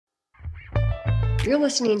You're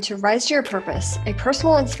listening to Rise to Your Purpose, a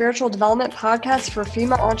personal and spiritual development podcast for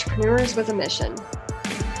female entrepreneurs with a mission.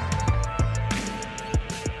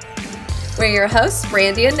 We're your hosts,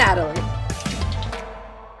 Brandy and Natalie.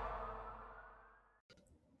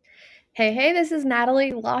 Hey, this is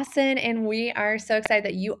Natalie Lawson, and we are so excited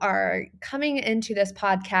that you are coming into this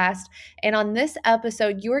podcast. And on this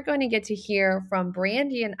episode, you are going to get to hear from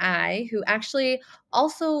Brandy and I, who actually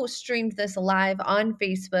also streamed this live on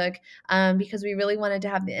Facebook because we really wanted to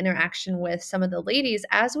have the interaction with some of the ladies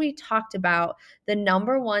as we talked about the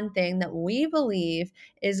number one thing that we believe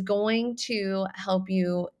is going to help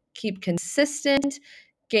you keep consistent,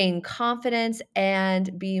 gain confidence,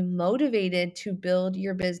 and be motivated to build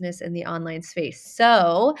your business in the online space.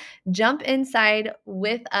 So jump inside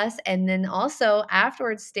with us. And then also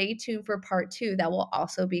afterwards, stay tuned for part 2 that will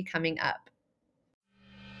also be coming up.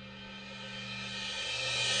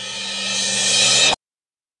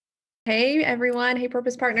 Hey everyone. Hey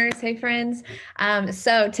Purpose Partners. Hey friends.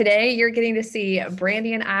 So today you're getting to see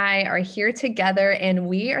Brandy and I are here together, and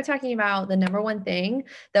we are talking about the number one thing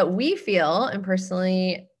that we feel and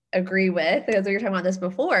personally agree with, because we were talking about this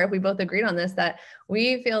before. We both agreed on this, that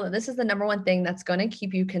we feel that this is the number one thing that's going to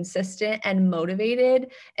keep you consistent and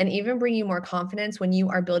motivated and even bring you more confidence when you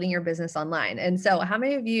are building your business online. And so how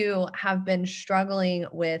many of you have been struggling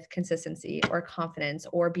with consistency or confidence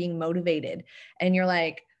or being motivated, and you're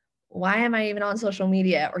like, why am I even on social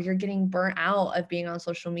media? Or you're getting burnt out of being on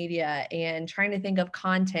social media and trying to think of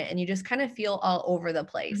content, and you just kind of feel all over the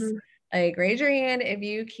place. Mm-hmm. Like, raise your hand if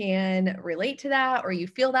you can relate to that or you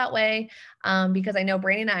feel that way. Because I know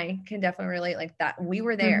Brandy and I can definitely relate like that. We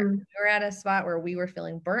were there. Mm-hmm. We were at a spot where we were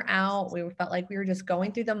feeling burnt out. We felt like we were just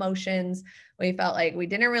going through the motions. We felt like we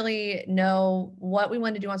didn't really know what we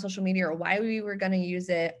wanted to do on social media or why we were going to use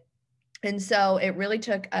it. And so it really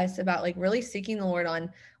took us about like really seeking the Lord on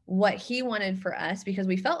what he wanted for us, because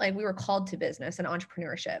we felt like we were called to business and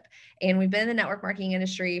entrepreneurship. And we've been in the network marketing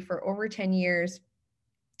industry for over 10 years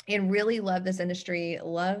and really love this industry,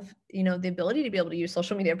 love, the ability to be able to use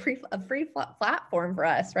social media, a free platform for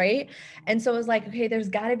us, right? And so it was like, okay, there's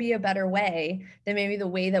got to be a better way than maybe the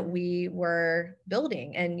way that we were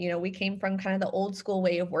building. And, we came from kind of the old school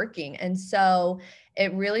way of working. And so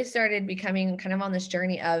it really started becoming kind of on this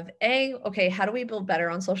journey of okay, how do we build better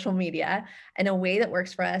on social media in a way that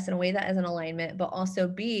works for us, in a way that is in alignment, but also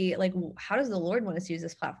B, like, how does the Lord want us to use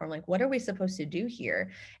this platform? Like, what are we supposed to do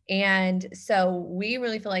here? And so we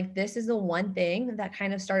really feel like this is the one thing that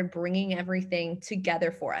kind of started bringing everything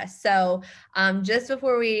together for us. So just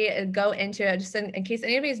before we go into it, just in case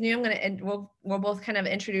anybody's new, we'll both kind of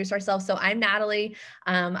introduce ourselves. So I'm Natalie.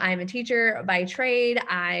 I'm a teacher by trade.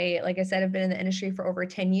 Like I said, have been in the industry for over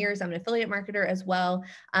 10 years. I'm an affiliate marketer as well.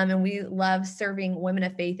 And we love serving women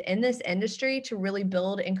of faith in this industry to really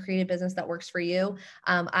build and create a business that works for you.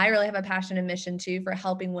 I really have a passion and mission too for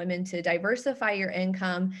helping women to diversify your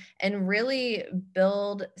income and really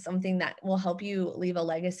build something that will help you leave a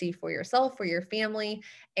legacy for yourself, for your family,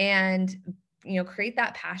 and create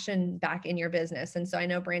that passion back in your business. And so I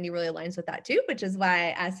know Brandy really aligns with that too, which is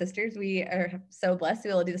why as sisters, we are so blessed to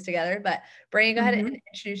be able to do this together. But Brandy, go ahead and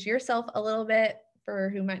introduce yourself a little bit for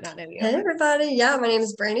who might not know you. Hey everybody. Yeah, my name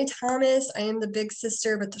is Brandy Thomas. I am the big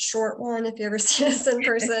sister, but the short one, if you ever see us in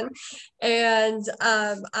person. And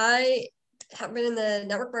I have been in the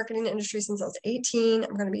network marketing industry since I was 18.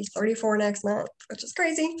 I'm going to be 34 next month, which is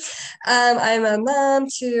crazy. I'm a mom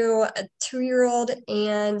to a 2-year-old,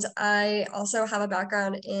 and I also have a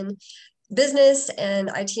background in business and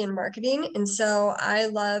IT and marketing. And so I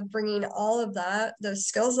love bringing all of those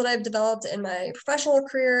skills that I've developed in my professional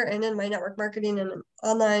career and in my network marketing and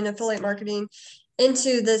online affiliate marketing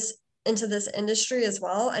into this industry as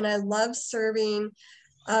well. And I love serving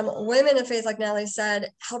women of faith, like Natalie said,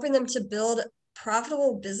 helping them to build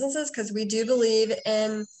profitable businesses, because we do believe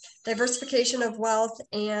in diversification of wealth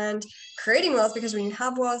and creating wealth, because when you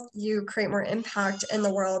have wealth, you create more impact in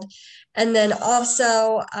the world. And then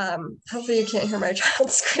also, hopefully you can't hear my child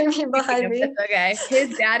screaming behind me. Okay.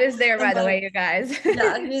 His dad is there, by the way, you guys.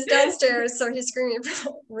 Yeah, he's downstairs, so he's screaming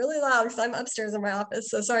really loud because I'm upstairs in my office.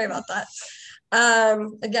 So sorry about that.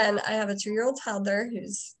 Again, I have a 2-year-old toddler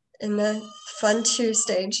who's in the fun 2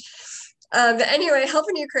 stage. But anyway,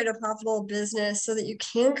 helping you create a profitable business so that you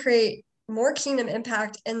can create more kingdom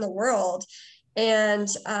impact in the world, and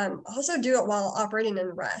also do it while operating in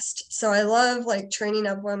rest. So I love like training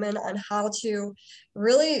up women on how to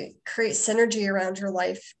really create synergy around your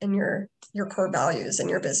life and your core values in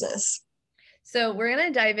your business. So we're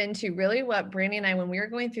going to dive into really what Brandy and I, when we were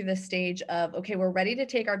going through this stage of, okay, we're ready to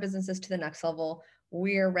take our businesses to the next level.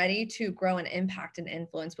 we're ready to grow and impact and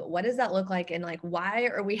influence, but what does that look like? And like, why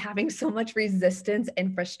are we having so much resistance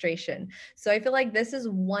and frustration? So I feel like this is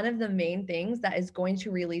one of the main things that is going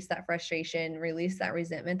to release that frustration, release that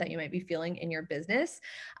resentment that you might be feeling in your business.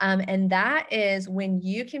 And that is when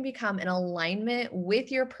you can become in alignment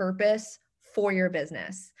with your purpose for your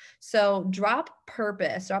business. So drop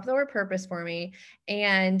the word purpose for me.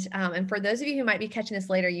 And for those of you who might be catching this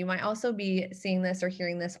later, you might also be seeing this or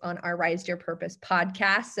hearing this on our Rise to Your Purpose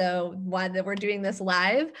podcast. So why that we're doing this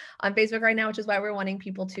live on Facebook right now, which is why we're wanting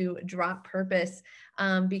people to drop purpose,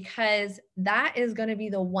 because that is going to be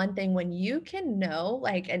the one thing when you can know,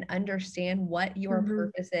 like, and understand what your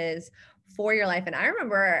purpose is for your life. And I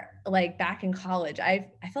remember like back in college, I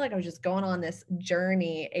felt like I was just going on this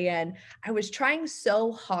journey and I was trying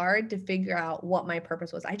so hard to figure out what my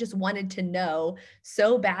purpose was. I just wanted to know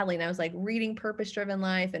so badly. And I was like reading Purpose Driven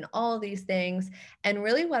Life and all of these things. And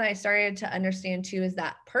really what I started to understand too is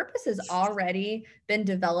that purpose has already been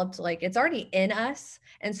developed, like it's already in us.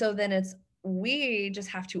 And so then we just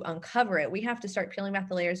have to uncover it. We have to start peeling back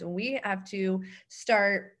the layers, and we have to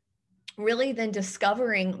start really then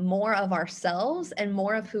discovering more of ourselves and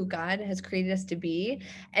more of who God has created us to be,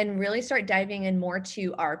 and really start diving in more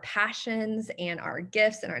to our passions and our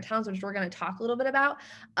gifts and our talents, which we're going to talk a little bit about,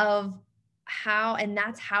 of how, and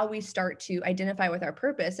that's how we start to identify with our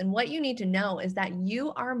purpose. And what you need to know is that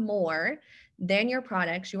you are more than your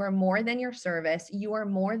products, you are more than your service, you are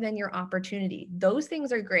more than your opportunity. Those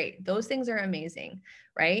things are great. Those things are amazing,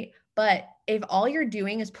 right? But if all you're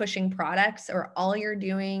doing is pushing products, or all you're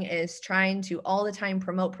doing is trying to all the time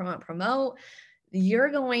promote, you're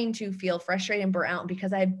going to feel frustrated and burnt out,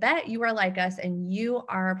 because I bet you are like us and you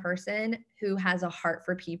are a person who has a heart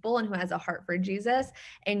for people and who has a heart for Jesus,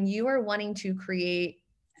 and you are wanting to create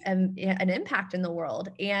an impact in the world.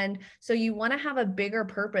 And so you want to have a bigger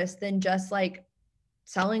purpose than just like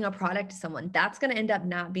selling a product to someone. That's going to end up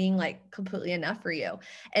not being like completely enough for you.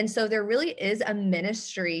 And so there really is a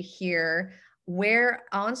ministry here where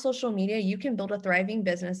on social media, you can build a thriving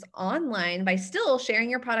business online by still sharing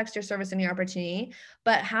your products, your service, and your opportunity,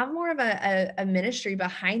 but have more of a ministry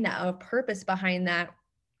behind that, a purpose behind that,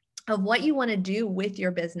 of what you want to do with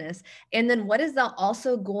your business. And then what is that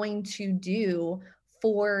also going to do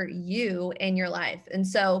for you in your life? And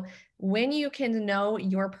so when you can know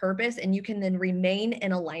your purpose and you can then remain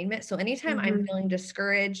in alignment. So anytime I'm feeling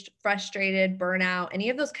discouraged, frustrated, burnout, any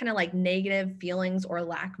of those kind of like negative feelings or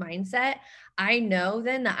lack mindset, I know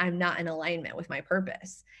then that I'm not in alignment with my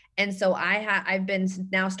purpose. And so I've been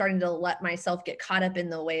now starting to let myself get caught up in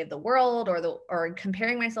the way of the world, or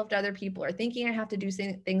comparing myself to other people, or thinking I have to do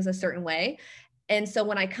things a certain way. And so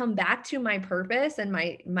when I come back to my purpose and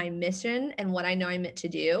my mission and what I know I'm meant to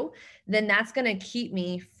do, then that's going to keep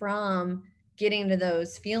me from getting to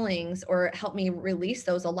those feelings, or help me release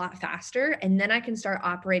those a lot faster. And then I can start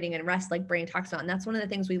operating in rest, like Brain talks about. And that's one of the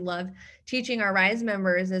things we love teaching our Rise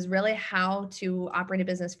members, is really how to operate a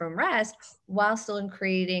business from rest while still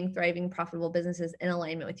creating thriving, profitable businesses in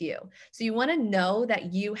alignment with you. So you want to know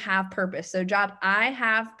that you have purpose. So job, I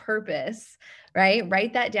have purpose, right?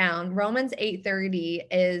 Write that down. Romans 8:30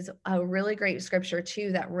 is a really great scripture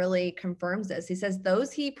too, that really confirms this. He says,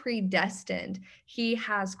 those he predestined, he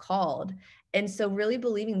has called. And so really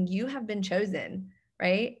believing you have been chosen,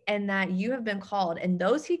 right? And that you have been called, and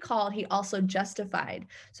those he called, he also justified.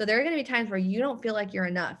 So there are going to be times where you don't feel like you're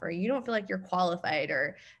enough, or you don't feel like you're qualified,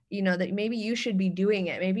 or, that maybe you should be doing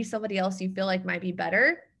it. Maybe somebody else you feel like might be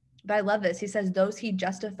better. But I love this. He says, those he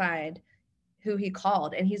justified, who he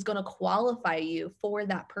called, and he's going to qualify you for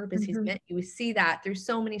that purpose he's meant you. We see that through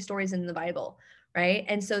so many stories in the Bible, right?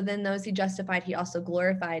 And so then those he justified, he also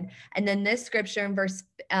glorified. And then this scripture in verse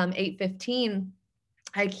 8:15,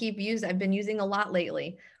 I've been using a lot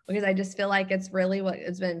lately, because I just feel like it's really what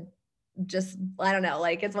it's been, just, I don't know,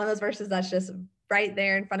 like it's one of those verses that's just right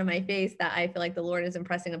there in front of my face that I feel like the Lord is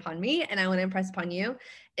impressing upon me, and I want to impress upon you,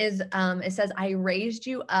 is it says, I raised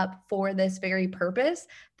you up for this very purpose,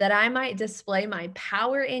 that I might display my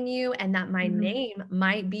power in you, and that my name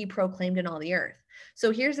might be proclaimed in all the earth.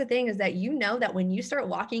 So here's the thing, is that that when you start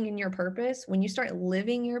walking in your purpose, when you start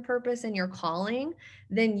living your purpose and your calling,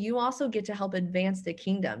 then you also get to help advance the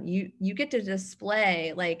kingdom. You get to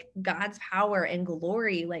display like God's power and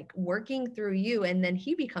glory, like working through you, and then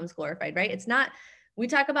he becomes glorified, right? It's not, we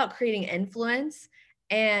talk about creating influence,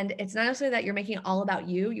 and it's not necessarily that you're making it all about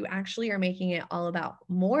you. You actually are making it all about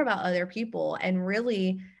more about other people. And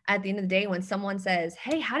really at the end of the day, when someone says,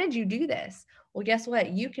 hey, how did you do this? Well, guess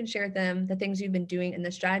what? You can share with them the things you've been doing and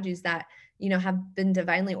the strategies that, have been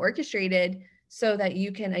divinely orchestrated, so that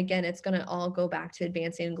you can, again, it's going to all go back to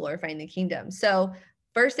advancing and glorifying the kingdom. So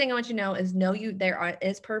first thing I want you to know is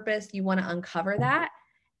is purpose. You want to uncover that.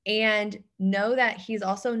 And know that he's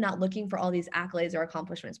also not looking for all these accolades or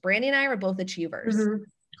accomplishments. Brandy and I are both achievers.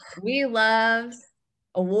 Mm-hmm. We love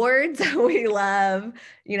awards. We love,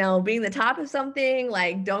 being the top of something.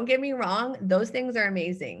 Like, don't get me wrong. Those things are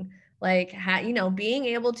amazing. Like, being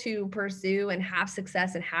able to pursue and have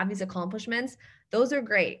success and have these accomplishments, those are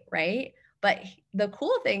great, right? But the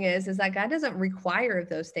cool thing is that God doesn't require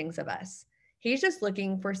those things of us. He's just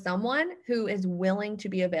looking for someone who is willing to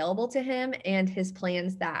be available to him and his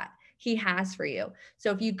plans that he has for you.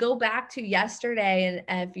 So if you go back to yesterday,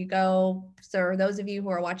 and if you go, so those of you who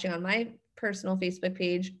are watching on my personal Facebook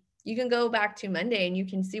page, you can go back to Monday and you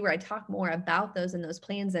can see where I talk more about those and those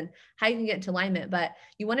plans and how you can get into alignment. But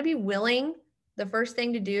you want to be willing. The first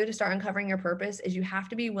thing to do to start uncovering your purpose is you have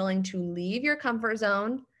to be willing to leave your comfort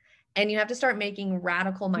zone, and you have to start making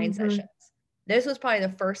radical mindset shifts. This was probably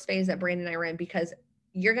the first phase that Brandon and I were in, because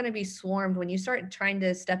you're going to be swarmed when you start trying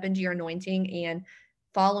to step into your anointing and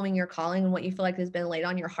following your calling and what you feel like has been laid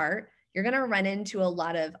on your heart. You're going to run into a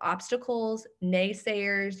lot of obstacles,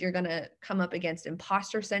 naysayers. You're going to come up against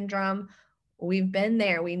imposter syndrome. We've been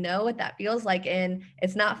there. We know what that feels like, and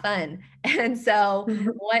it's not fun. And so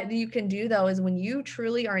what you can do though, is when you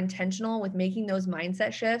truly are intentional with making those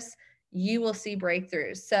mindset shifts, you will see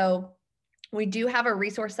breakthroughs. So we do have a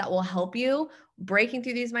resource that will help you breaking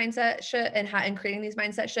through these mindset shifts and creating these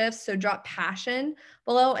mindset shifts. So drop passion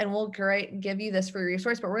below and we'll give you this free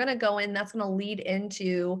resource, but we're going to go in, that's going to lead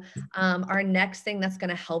into our next thing that's going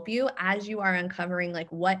to help you as you are uncovering,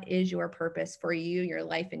 like, what is your purpose for you, your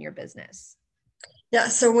life, and your business. Yeah.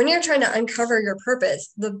 So when you're trying to uncover your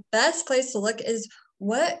purpose, the best place to look is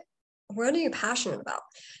what are you passionate about?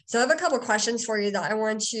 So I have a couple of questions for you that I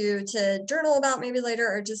want you to journal about maybe later,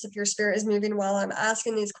 or just if your spirit is moving while I'm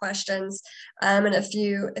asking these questions. And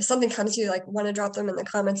if something comes to you, like want to drop them in the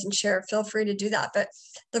comments and share, feel free to do that. But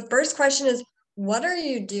the first question is, what are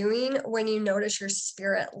you doing when you notice your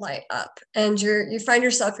spirit light up and you find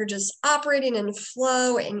yourself, you're just operating in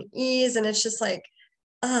flow and ease, and it's just like,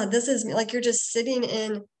 this is like you're just sitting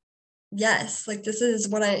in, yes, like this is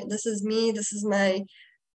me, this is my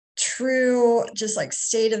true just like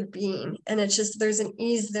state of being. And it's just, there's an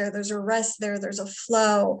ease there, there's a rest there, there's a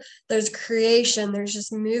flow, there's creation, there's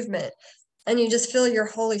just movement, and you just feel your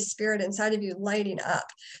Holy Spirit inside of you lighting up.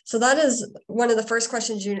 So that is one of the first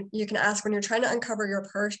questions you can ask when you're trying to uncover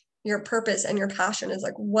your purpose and your passion, is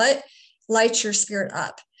like, what lights your spirit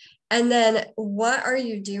up? And then what are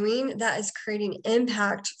you doing that is creating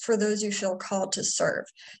impact for those you feel called to serve?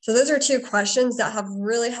 So those are two questions that have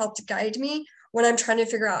really helped guide me when I'm trying to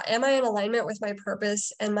figure out, am I in alignment with my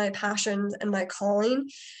purpose and my passions and my calling?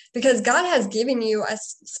 Because God has given you a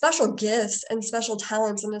special gifts and special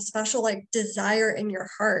talents and a special like desire in your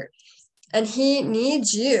heart. And he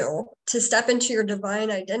needs you to step into your divine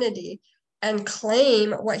identity and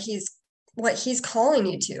claim what he's calling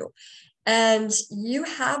you to. And you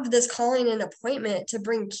have this calling and appointment to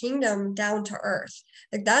bring kingdom down to earth.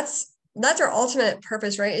 Like that's our ultimate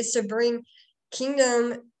purpose, right? Is to bring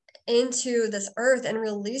kingdom into this earth and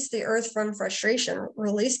release the earth from frustration,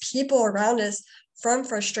 release people around us from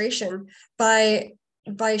frustration by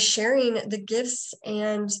sharing the gifts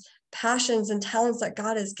and passions and talents that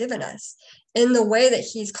God has given us in the way that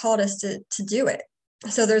he's called us to do it.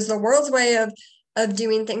 So there's the world's way of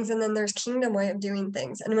doing things, and then there's kingdom way of doing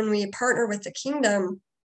things. And when we partner with the kingdom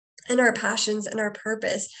and our passions and our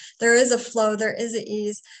purpose, there is a flow, there is an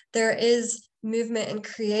ease, there is movement and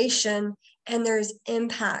creation, and there's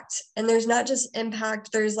impact. And there's not just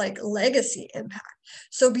impact, there's like legacy impact.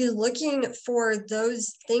 So be looking for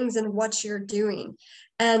those things in what you're doing.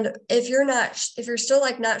 And if you're still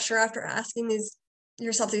like not sure after asking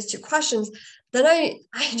yourself these two questions, then I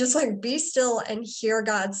just like be still and hear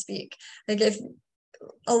God speak. Like, if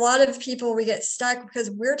a lot of people, we get stuck because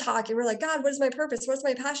we're talking, we're like, God, what is my purpose? What's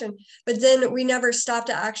my passion? But then we never stop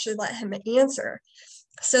to actually let him answer.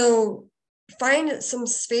 So find some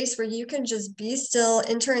space where you can just be still,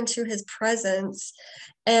 enter into his presence,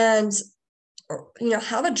 and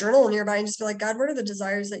have a journal nearby and just be like, God, what are the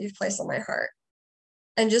desires that you've placed on my heart?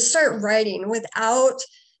 And just start writing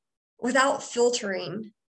without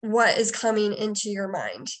filtering what is coming into your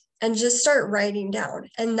mind, and just start writing down.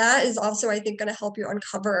 And that is also, I think, going to help you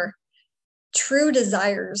uncover true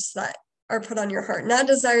desires that are put on your heart, not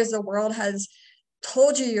desires the world has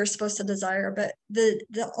told you you're supposed to desire, but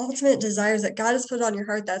the ultimate desires that God has put on your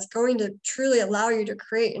heart, that's going to truly allow you to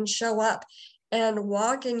create and show up and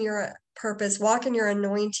walk in your purpose, walk in your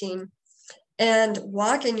anointing, and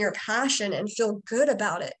walk in your passion and feel good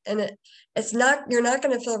about it. And it's not, you're not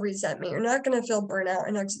going to feel resentment. You're not going to feel burnout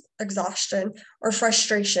and exhaustion or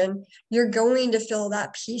frustration. You're going to feel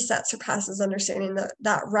that peace that surpasses understanding,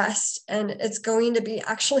 that rest. And it's going to be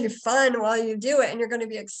actually fun while you do it. And you're going to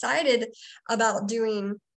be excited about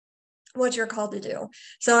doing what you're called to do.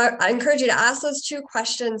 So I encourage you to ask those 2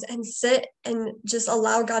 questions and sit and just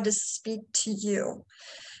allow God to speak to you.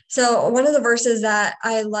 So one of the verses that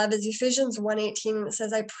I love is Ephesians 1:18, and it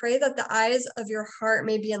says, I pray that the eyes of your heart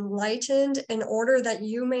may be enlightened in order that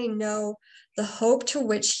you may know the hope to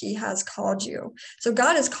which he has called you. So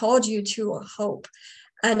God has called you to a hope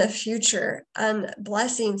and a future and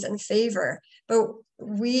blessings and favor, but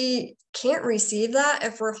we can't receive that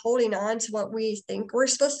if we're holding on to what we think we're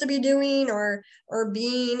supposed to be doing or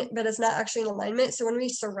being, but it's not actually in alignment. So when we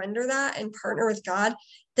surrender that and partner with God,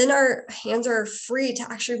 then our hands are free to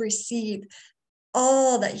actually receive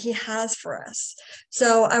all that he has for us.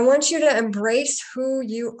 So I want you to embrace who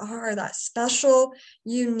you are, that special,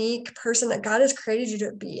 unique person that God has created you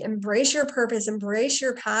to be. Embrace your purpose, embrace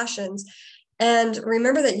your passions, and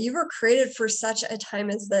remember that you were created for such a time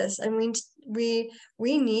as this. And we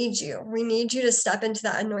need you. We need you to step into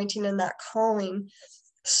that anointing and that calling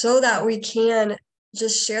so that we can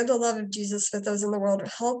just share the love of Jesus with those in the world,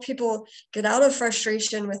 help people get out of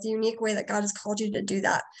frustration with the unique way that God has called you to do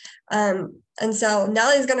that. And so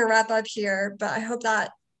Nellie's going to wrap up here, but I hope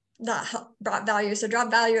that brought value. So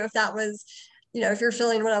drop value if that was, if you're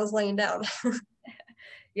feeling what I was laying down.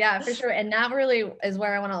 Yeah, for sure. And that really is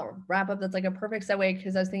where I want to wrap up. That's like a perfect segue,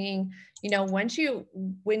 because I was thinking,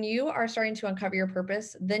 when you are starting to uncover your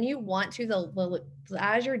purpose, then you want to,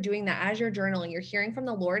 as you're doing that, as you're journaling, you're hearing from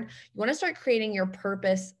the Lord, you want to start creating your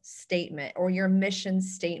purpose statement or your mission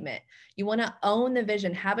statement. You want to own the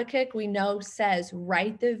vision. Habakkuk, we know, says,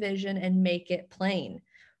 write the vision and make it plain.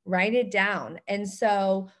 Write it down. And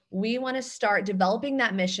so we want to start developing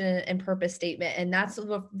that mission and purpose statement. And that's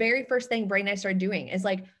the very first thing Braden and I started doing, is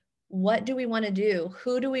like, what do we want to do?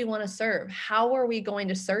 Who do we want to serve? How are we going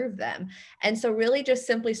to serve them? And so really just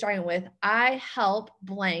simply starting with, I help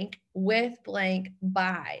blank with blank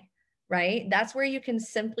by, right? That's where you can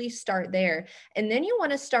simply start there. And then you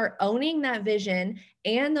want to start owning that vision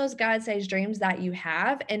and those God-sized dreams that you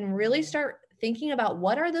have, and really start thinking about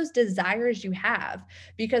what are those desires you have,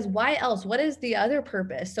 because why else? What is the other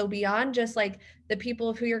purpose? So beyond just like the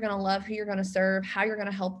people who you're going to love, who you're going to serve, how you're going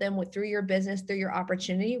to help them through your business, through your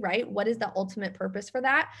opportunity, right? What is the ultimate purpose for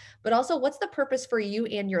that? But also, what's the purpose for you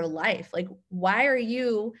and your life? Like, why are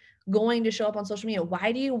you going to show up on social media?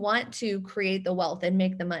 Why do you want to create the wealth and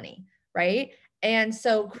make the money, right? And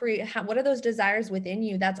so what are those desires within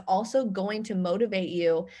you that's also going to motivate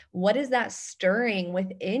you? What is that stirring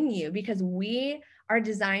within you? Because we are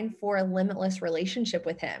designed for a limitless relationship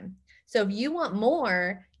with him. So if you want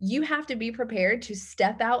more, you have to be prepared to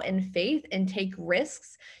step out in faith and take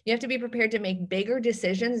risks. You have to be prepared to make bigger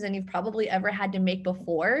decisions than you've probably ever had to make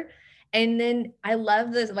before. And then I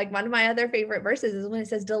love this, like one of my other favorite verses is when it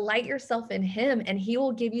says, delight yourself in him and he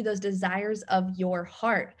will give you those desires of your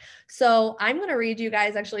heart. So I'm going to read you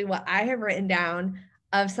guys actually what I have written down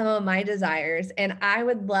of some of my desires. And I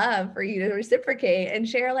would love for you to reciprocate and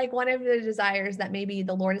share like one of the desires that maybe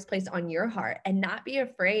the Lord has placed on your heart, and not be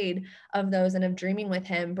afraid of those and of dreaming with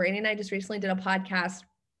him. Brandon and I just recently did a podcast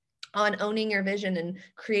on owning your vision and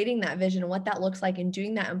creating that vision and what that looks like and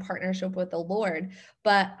doing that in partnership with the Lord.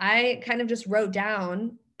 But I kind of just wrote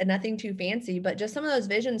down, and nothing too fancy, but just some of those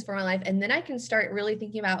visions for my life. And then I can start really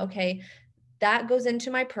thinking about, okay, that goes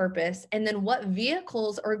into my purpose. And then what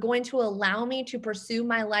vehicles are going to allow me to pursue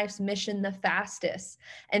my life's mission the fastest?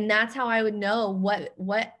 And that's how I would know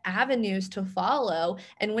what avenues to follow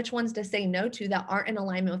and which ones to say no to that aren't in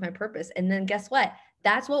alignment with my purpose. And then guess what?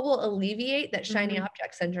 That's what will alleviate that shiny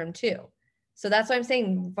object syndrome too. So that's why I'm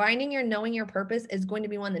saying knowing your purpose is going to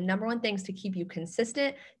be one of the number one things to keep you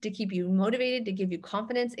consistent, to keep you motivated, to give you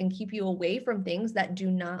confidence, and keep you away from things that do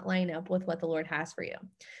not line up with what the Lord has for you.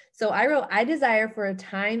 So I wrote, I desire for a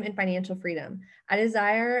time and financial freedom. I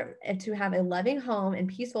desire to have a loving home and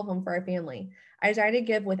peaceful home for our family. I desire to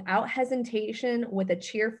give without hesitation with a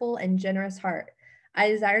cheerful and generous heart. I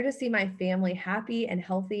desire to see my family happy and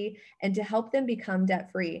healthy and to help them become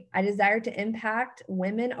debt-free. I desire to impact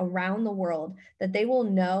women around the world, that they will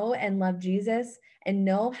know and love Jesus and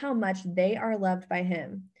know how much they are loved by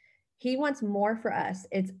him. He wants more for us.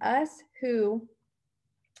 It's us who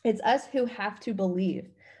have to believe.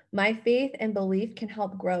 My faith and belief can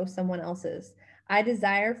help grow someone else's. I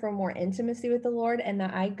desire for more intimacy with the Lord, and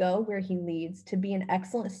that I go where he leads, to be an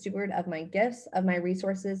excellent steward of my gifts, of my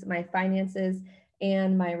resources, my finances,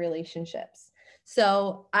 and my relationships.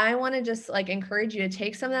 So I want to just like encourage you to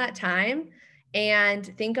take some of that time and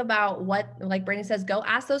think about what, like Brittany says, go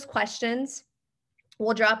ask those questions.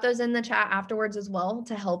 We'll drop those in the chat afterwards as well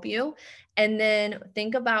to help you. And then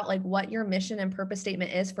think about like what your mission and purpose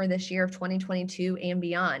statement is for this year of 2022 and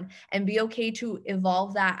beyond, and be okay to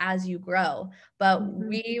evolve that as you grow. But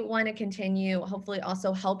we want to continue, hopefully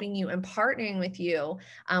also helping you and partnering with you.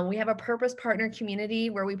 We have a purpose partner community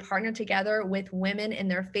where we partner together with women in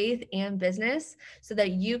their faith and business so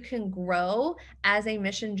that you can grow as a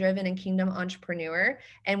mission-driven and kingdom entrepreneur.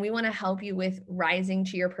 And we want to help you with rising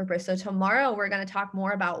to your purpose. So tomorrow we're going to talk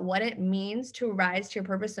more about what it means to rise to your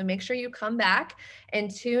purpose. So make sure you come back and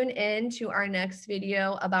tune in to our next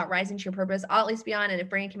video about rising to your purpose. I'll at least be on, and if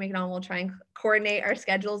Brittany can make it on, we'll try and coordinate our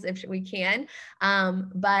schedules if we can.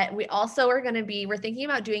 But we also are going to be, we're thinking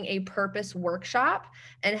about doing a purpose workshop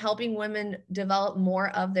and helping women develop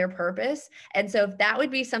more of their purpose. And so if that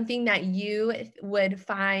would be something that you would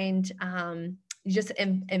find, just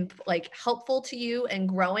like helpful to you and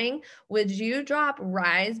growing, would you drop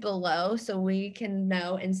rise below so we can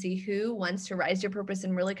know and see who wants to rise to your purpose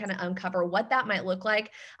and really kind of uncover what that might look like?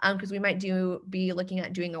 Because we might be looking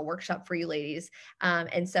at doing a workshop for you ladies.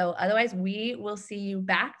 And so otherwise we will see you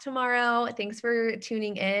back tomorrow. Thanks for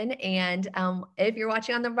tuning in. And if you're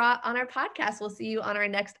watching on our podcast, we'll see you on our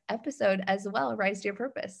next episode as well. Rise to your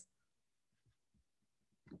purpose.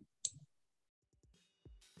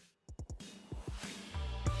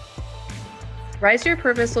 Rise to Your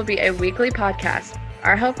Purpose will be a weekly podcast.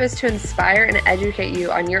 Our hope is to inspire and educate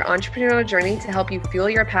you on your entrepreneurial journey to help you fuel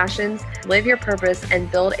your passions, live your purpose, and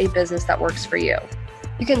build a business that works for you.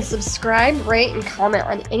 You can subscribe, rate, and comment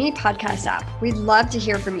on any podcast app. We'd love to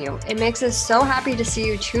hear from you. It makes us so happy to see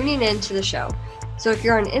you tuning in to the show. So if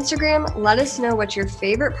you're on Instagram, let us know what your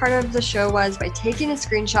favorite part of the show was by taking a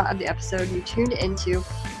screenshot of the episode you tuned into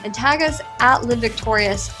and tag us at Live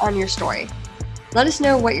Victorious on your story. Let us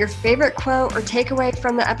know what your favorite quote or takeaway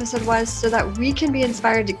from the episode was so that we can be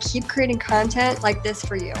inspired to keep creating content like this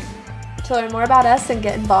for you. To learn more about us and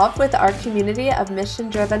get involved with our community of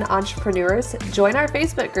mission-driven entrepreneurs, join our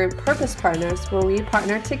Facebook group, Purpose Partners, where we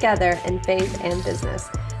partner together in faith and business.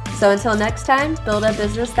 So until next time, build a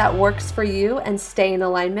business that works for you and stay in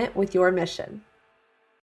alignment with your mission.